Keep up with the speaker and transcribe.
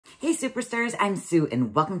Hey superstars, I'm Sue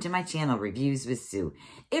and welcome to my channel, Reviews with Sue.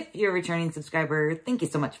 If you're a returning subscriber, thank you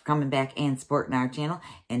so much for coming back and supporting our channel.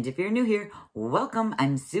 And if you're new here, welcome.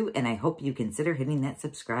 I'm Sue and I hope you consider hitting that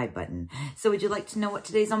subscribe button. So would you like to know what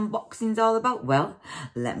today's unboxing is all about? Well,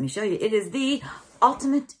 let me show you. It is the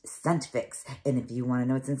Ultimate Scent Fix. And if you want to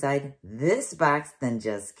know what's inside this box, then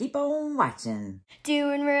just keep on watching.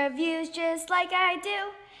 Doing reviews just like I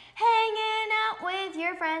do. Hanging out with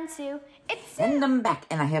your friends too. And I'm back,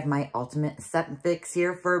 and I have my Ultimate Scent Fix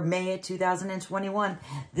here for May of 2021.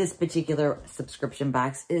 This particular subscription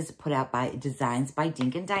box is put out by Designs by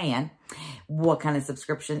Dink and Diane. What kind of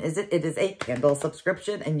subscription is it? It is a candle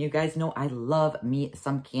subscription, and you guys know I love me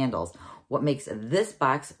some candles. What makes this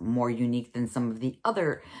box more unique than some of the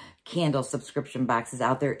other candle subscription boxes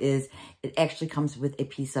out there is it actually comes with a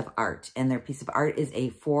piece of art, and their piece of art is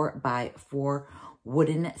a 4x4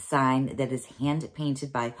 wooden sign that is hand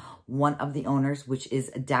painted by one of the owners, which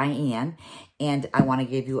is Diane. And I want to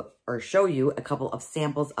give you or show you a couple of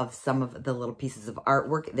samples of some of the little pieces of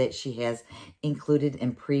artwork that she has included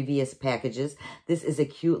in previous packages. This is a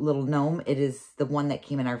cute little gnome. It is the one that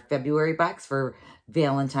came in our February box for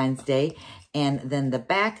Valentine's Day. And then the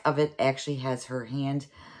back of it actually has her hand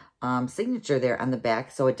signature there on the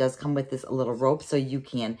back. So it does come with this little rope so you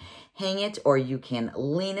can hang it or you can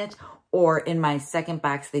lean it. Or in my second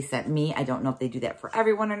box they sent me, I don't know if they do that for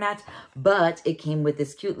everyone or not, but it came with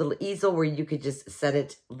this cute little easel where you could just set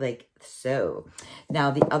it like so. Now,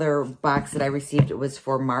 the other box that I received was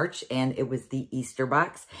for March, and it was the Easter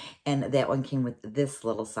box, and that one came with this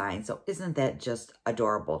little sign. So isn't that just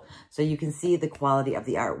adorable? So you can see the quality of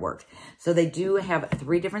the artwork. So they do have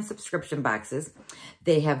 3 different subscription boxes.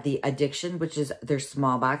 They have the Addiction, which is their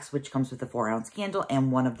small box, which comes with a 4-ounce candle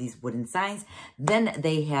and one of these wooden signs. Then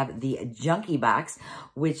they have the Junkie box,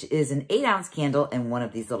 which is an 8-ounce candle and one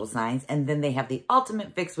of these little signs. And then they have the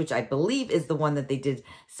Ultimate Fix, which I believe is the one that they did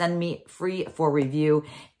send me free for review,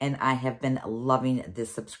 and I have been loving this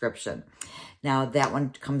subscription. Now, that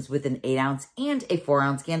one comes with an 8-ounce and a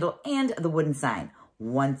 4-ounce candle and the wooden sign.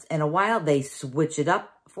 Once in a while, they switch it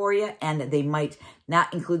up for you, and they might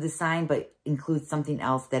not include the sign, but include something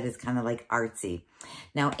else that is kind of like artsy.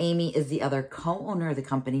 Now, Amy is the other co-owner of the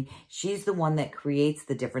company. She's the one that creates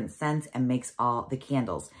the different scents and makes all the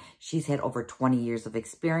candles. She's had over 20 years of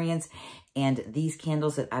experience, and these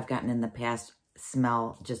candles that I've gotten in the past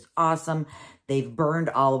smell just awesome. They've burned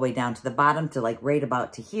all the way down to the bottom to like right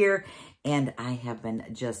about to here, and I have been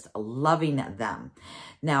just loving them.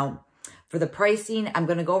 Now, for the pricing, I'm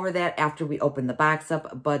going to go over that after we open the box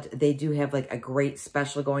up, but they do have like a great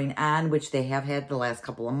special going on, which they have had the last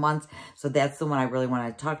couple of months. So that's the one I really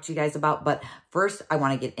want to talk to you guys about. But first, I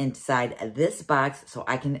want to get inside this box so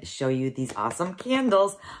I can show you these awesome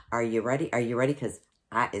candles. Are you ready? Are you ready? Because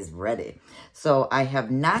I is ready. So I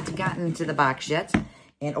have not gotten to the box yet.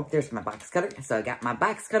 And oh, there's my box cutter. So I got my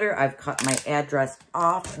box cutter. I've cut my address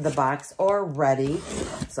off the box already.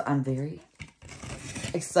 So I'm very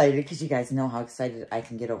excited because you guys know how excited I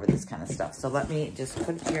can get over this kind of stuff. So let me just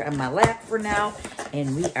put it here on my lap for now,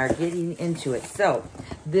 and we are getting into it. So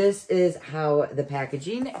this is how the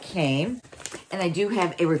packaging came, and I do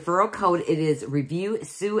have a referral code. It is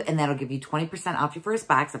ReviewsWithsue, and that'll give you 20% off your first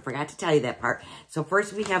box. I forgot to tell you that part. So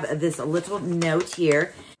first we have this little note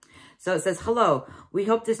here. So it says, hello, we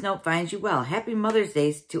hope this note finds you well. Happy Mother's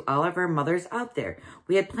Day to all of our mothers out there.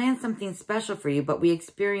 We had planned something special for you, but we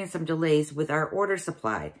experienced some delays with our order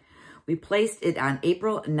supply. We placed it on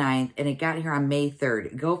April 9th, and it got here on May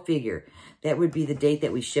 3rd. Go figure. That would be the date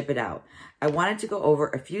that we ship it out. I wanted to go over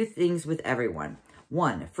a few things with everyone.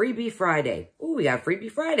 1, Freebie Friday. Oh, we got Freebie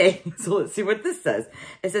Friday. So let's see what this says.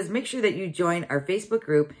 It says, make sure that you join our Facebook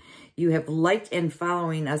group. You have liked and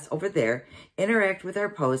following us over there. Interact with our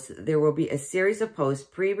posts. There will be a series of posts,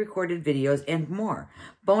 pre-recorded videos, and more.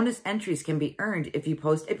 Bonus entries can be earned if you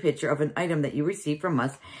post a picture of an item that you receive from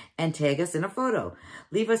us and tag us in a photo.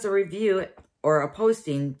 Leave us a review or a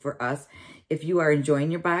posting for us if you are enjoying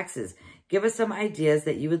your boxes. Give us some ideas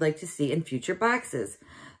that you would like to see in future boxes.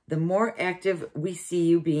 The more active we see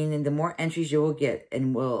you being, and the more entries you will get,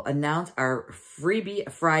 and we'll announce our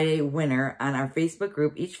Freebie Friday winner on our Facebook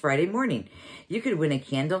group each Friday morning. You could win a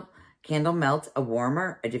candle melt, a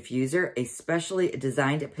warmer, a diffuser, a specially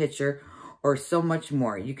designed pitcher, or so much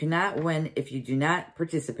more. You cannot win if you do not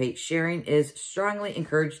participate. Sharing is strongly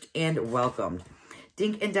encouraged and welcomed.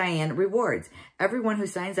 Dink and Diane rewards. Everyone who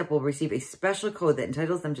signs up will receive a special code that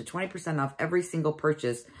entitles them to 20% off every single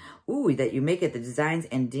purchase that you make at the Designs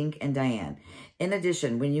and Dink and Diane. In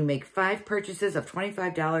addition, when you make 5 purchases of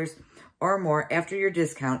 $25 or more after your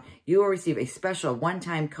discount, you will receive a special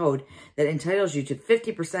one-time code that entitles you to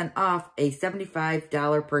 50% off a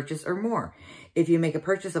 $75 purchase or more. If you make a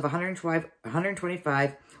purchase of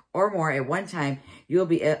 $125 or more at one time, you will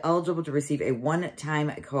be eligible to receive a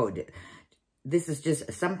one-time code. This is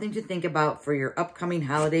just something to think about for your upcoming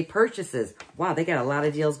holiday purchases. Wow, they got a lot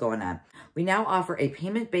of deals going on. We now offer a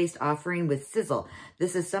payment-based offering with Sizzle.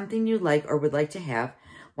 This is something you like or would like to have.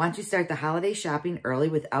 Want to start the holiday shopping early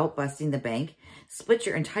without busting the bank? Split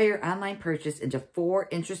your entire online purchase into 4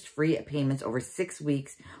 interest-free payments over 6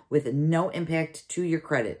 weeks with no impact to your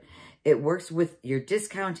credit. It works with your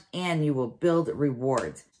discount and you will build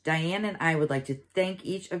rewards. Diane and I would like to thank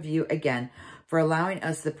each of you again for allowing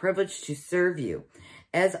us the privilege to serve you.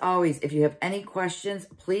 As always, if you have any questions,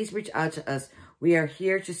 please reach out to us. We are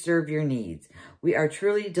here to serve your needs. We are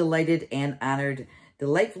truly delighted and honored.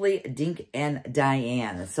 Delightfully, Dink and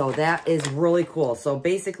Diane. So that is really cool. So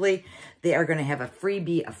basically, they are going to have a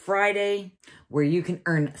freebie Friday where you can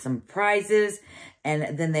earn some prizes.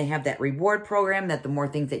 And then they have that reward program that the more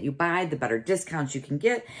things that you buy, the better discounts you can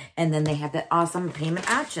get. And then they have that awesome payment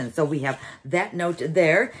option. So we have that note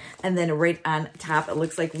there. And then right on top, it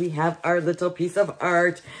looks like we have our little piece of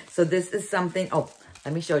art. So this is something, oh,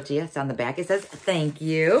 let me show it to you. It's on the back. It says, thank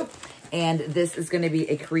you. And this is going to be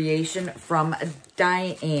a creation from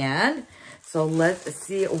Diane. So let's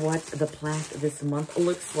see what the plaque this month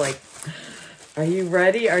looks like. Are you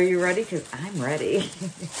ready? Are you ready? Because I'm ready.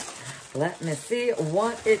 Let me see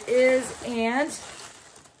what it is. And,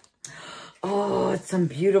 oh, it's some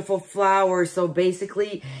beautiful flowers. So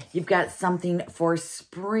basically, you've got something for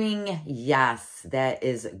spring. Yes, that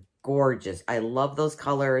is gorgeous. I love those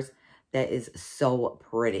colors. That is so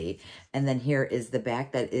pretty. And then here is the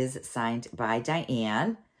back that is signed by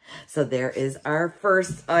Diane. So there is our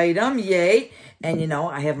first item. Yay. And you know,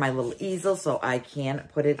 I have my little easel so I can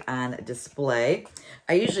put it on display.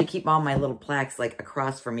 I usually keep all my little plaques like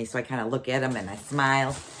across from me so I kind of look at them and I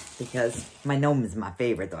smile because my gnome is my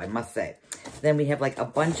favorite though, I must say. Then we have like a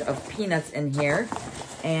bunch of peanuts in here.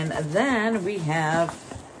 And then we have,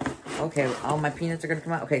 okay, all my peanuts are going to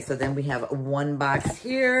come out. Okay, so then we have one box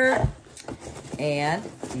here. And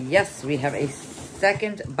yes, we have a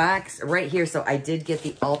second box right here. So I did get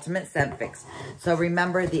the ultimate scent fix. So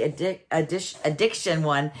remember the addiction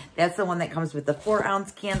one, that's the one that comes with the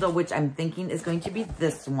 4-ounce candle, which I'm thinking is going to be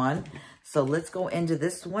this one. So let's go into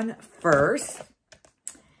this one first.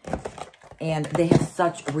 And they have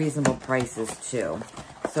such reasonable prices too.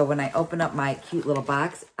 So when I open up my cute little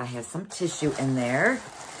box, I have some tissue in there.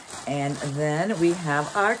 And then we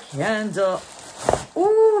have our candle.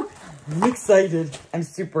 Ooh, I'm excited. I'm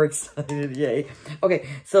super excited. Yay. Okay,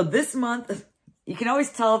 so this month, you can always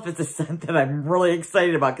tell if it's a scent that I'm really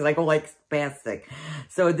excited about because I go like spastic.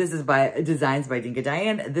 So this is by Designs by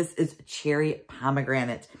DinK&Diane. This is Cherry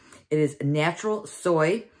Pomegranate. It is natural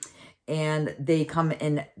soy. And they come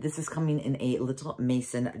in, this is coming in a little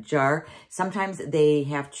mason jar. Sometimes they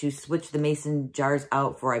have to switch the mason jars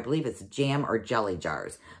out for, I believe it's jam or jelly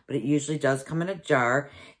jars. But it usually does come in a jar.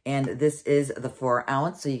 And this is the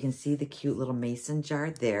 4-ounce. So you can see the cute little mason jar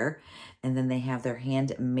there. And then they have their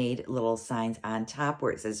handmade little signs on top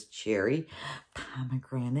where it says Cherry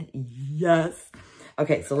Pomegranate. Yes.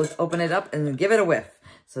 Okay, so let's open it up and give it a whiff.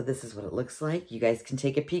 So this is what it looks like. You guys can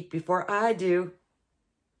take a peek before I do.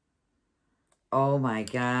 Oh my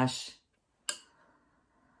gosh.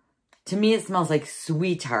 To me, it smells like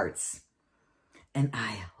sweethearts. And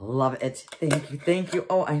I love it. Thank you. Thank you.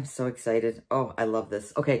 Oh, I'm so excited. Oh, I love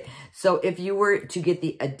this. Okay. So if you were to get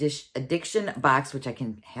the addiction box, which I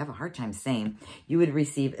can have a hard time saying, you would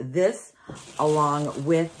receive this along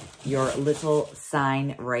with your little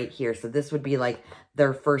sign right here. So this would be like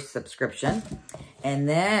their first subscription. And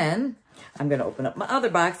then I'm going to open up my other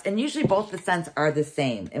box, and usually both the scents are the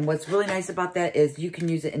same. And what's really nice about that is you can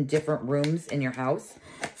use it in different rooms in your house.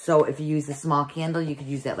 So if you use a small candle, you could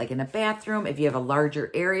use that like in a bathroom. If you have a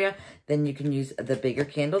larger area, then you can use the bigger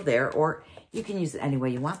candle there, or you can use it any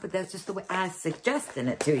way you want, but that's just the way I'm suggesting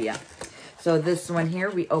it to you. So this one here,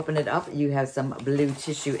 we open it up. You have some blue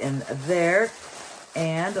tissue in there.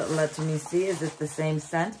 And let me see, is it the same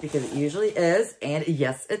scent? Because it usually is. And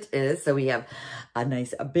yes, it is. So we have a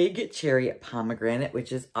nice big cherry pomegranate,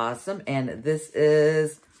 which is awesome. And this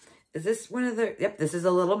is this one of the, yep, this is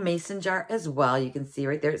a little mason jar as well. You can see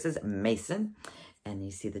right there, it says mason. And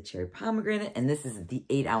you see the cherry pomegranate. And this is the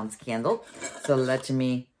 8-ounce candle. So let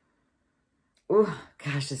me, oh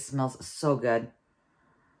gosh, this smells so good.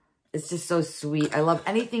 It's just so sweet. I love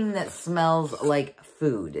anything that smells like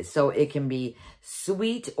food. So it can be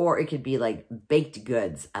sweet or it could be like baked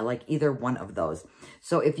goods. I like either one of those.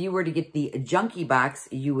 So if you were to get the Junkie box,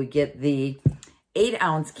 you would get the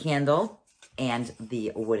 8-ounce candle and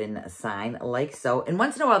the wooden sign like so. And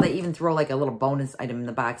once in a while, they even throw like a little bonus item in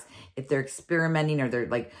the box if they're experimenting or they're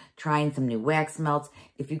like trying some new wax melts.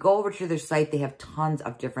 If you go over to their site, they have tons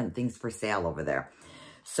of different things for sale over there.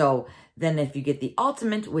 So then if you get the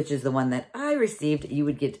ultimate, which is the one that I received, you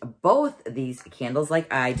would get both these candles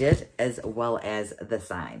like I did, as well as the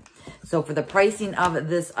sign. So for the pricing of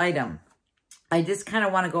this item, I just kind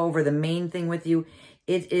of want to go over the main thing with you.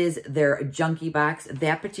 It is their Junkie box.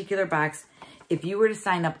 That particular box, if you were to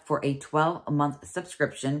sign up for a 12-month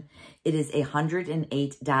subscription, it is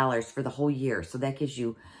 $108 for the whole year. So that gives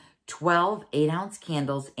you 12 8-ounce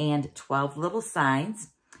candles and 12 little signs.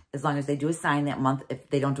 As long as they do a sign that month. If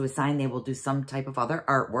they don't do a sign, they will do some type of other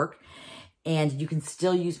artwork. And you can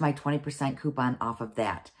still use my 20% coupon off of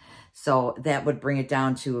that. So that would bring it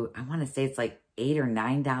down to, I want to say it's like $8 or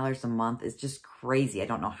 $9 a month. It's just crazy. I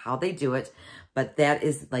don't know how they do it, but that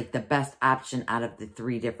is like the best option out of the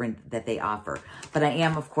 3 different that they offer. But I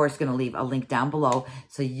am, of course, going to leave a link down below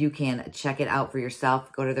so you can check it out for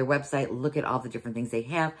yourself. Go to their website, look at all the different things they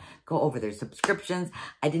have, go over their subscriptions.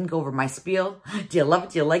 I didn't go over my spiel. Do you love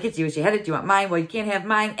it? Do you like it? Do you wish you had it? Do you want mine? Well, you can't have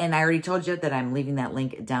mine. And I already told you that I'm leaving that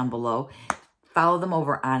link down below. Follow them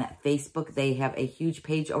over on Facebook. They have a huge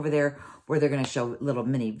page over there where they're going to show little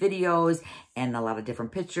mini videos and a lot of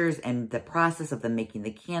different pictures and the process of them making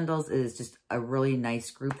the candles. It is just a really nice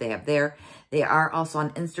group they have there. They are also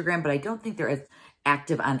on Instagram, but I don't think they're as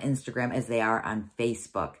active on Instagram as they are on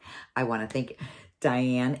Facebook. I want to thank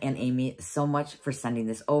Diane and Amy so much for sending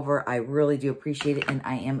this over. I really do appreciate it, and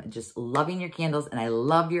I am just loving your candles, and I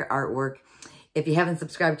love your artwork. If you haven't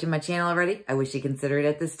subscribed to my channel already, I wish you consider it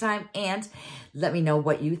at this time. And let me know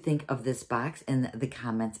what you think of this box in the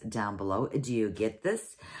comments down below. Do you get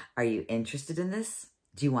this? Are you interested in this?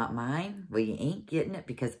 Do you want mine? Well, you ain't getting it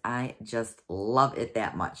because I just love it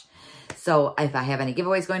that much. So if I have any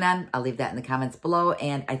giveaways going on, I'll leave that in the comments below.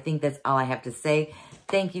 And I think that's all I have to say.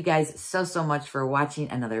 Thank you guys so much for watching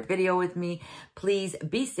another video with me. Please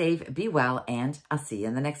be safe, be well, and I'll see you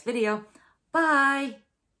in the next video. Bye.